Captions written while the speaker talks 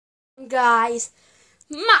Guys,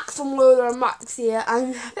 Max from Lola and Max here,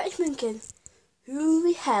 and I bet you're thinking, who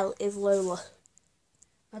the hell is Lola?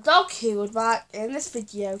 My dog who was back in this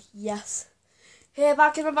video, yes. Here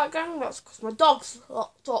back in the background, that's because my dog's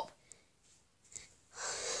locked up.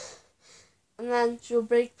 And then she'll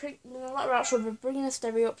be bringing the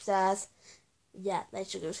stereo upstairs. Yeah, there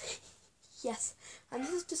she goes. Yes, and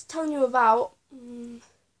this is just telling you about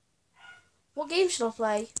what game should I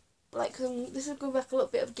play. Like, this will go back a little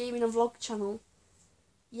bit of gaming and vlog channel.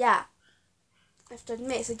 Yeah, I have to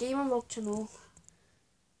admit, it's a game and vlog channel.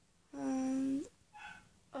 And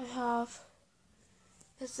I have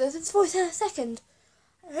this voice in a second.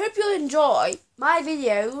 I hope you'll enjoy my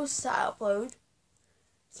videos that I upload.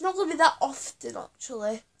 It's not going to be that often,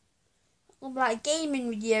 actually. It's going to be like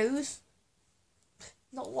gaming videos.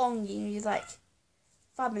 Not long gaming videos, like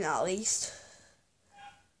 5 minutes at least.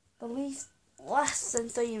 At least less than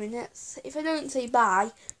 3 minutes. If I don't say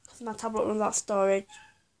bye, because my tablet runs out of storage.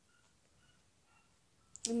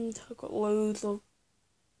 And I've got loads of...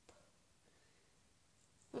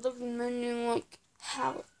 I don't know, like,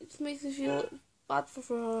 how it makes me feel bad for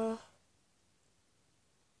her.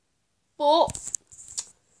 But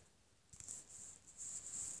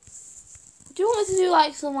do you want me to do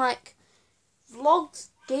like some like vlogs,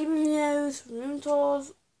 gaming videos, room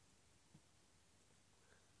tours?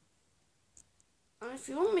 And if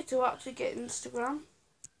you want me to actually get Instagram,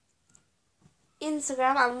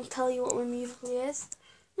 I will tell you what my Musical.ly is.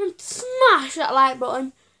 And smash that like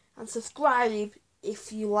button and subscribe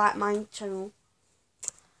if you like my channel.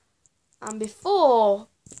 And before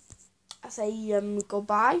I say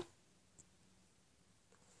goodbye,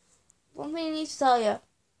 one thing I need to tell you.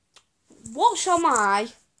 What shall my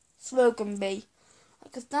slogan be?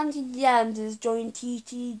 Because Dante DMs is joining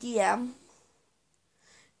TTDM.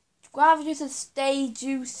 Gravity says stay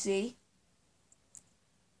juicy.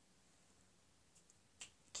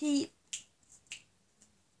 Keep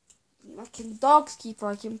liking dogs, keep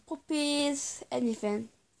liking puppies, anything.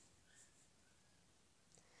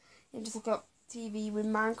 And just look up TV with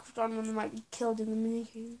Minecraft on and they might be killed in the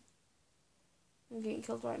minigame. I'm getting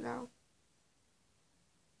killed right now.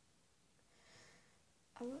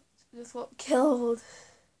 I just got killed.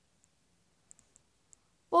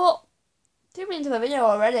 But 2 minutes of the video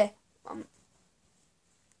already.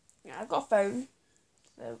 Yeah, I've got a phone.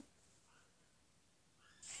 So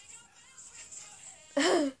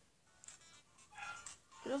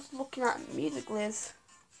just looking at Musical.ly's.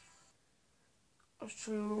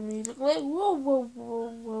 True Musical.ly. Whoa, whoa, whoa,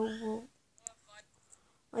 whoa, whoa.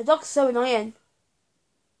 My dog's so annoying.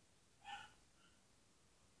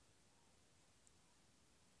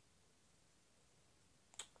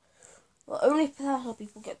 Well, only professional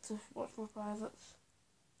people get to watch my privates.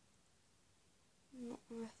 Not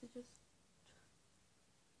my messages.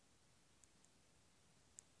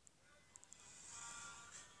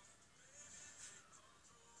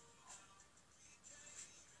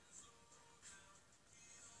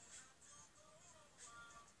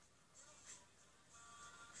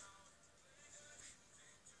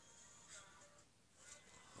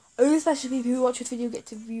 Only special people who watch this video get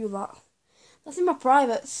to view that. That's in my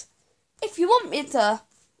privates. If you want me to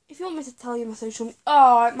tell you my social media,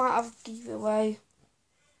 oh, I might have to give it away.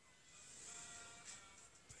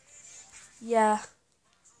 Yeah.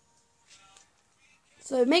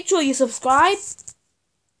 So make sure you subscribe.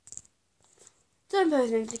 Turn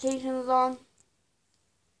post notifications on.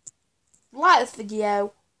 Like this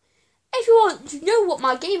video. If you want to know what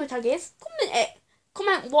my gamer tag is, comment it.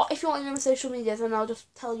 Comment what if you want to know my social medias and I'll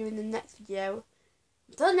just tell you in the next video.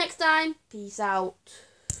 Until next time, peace out.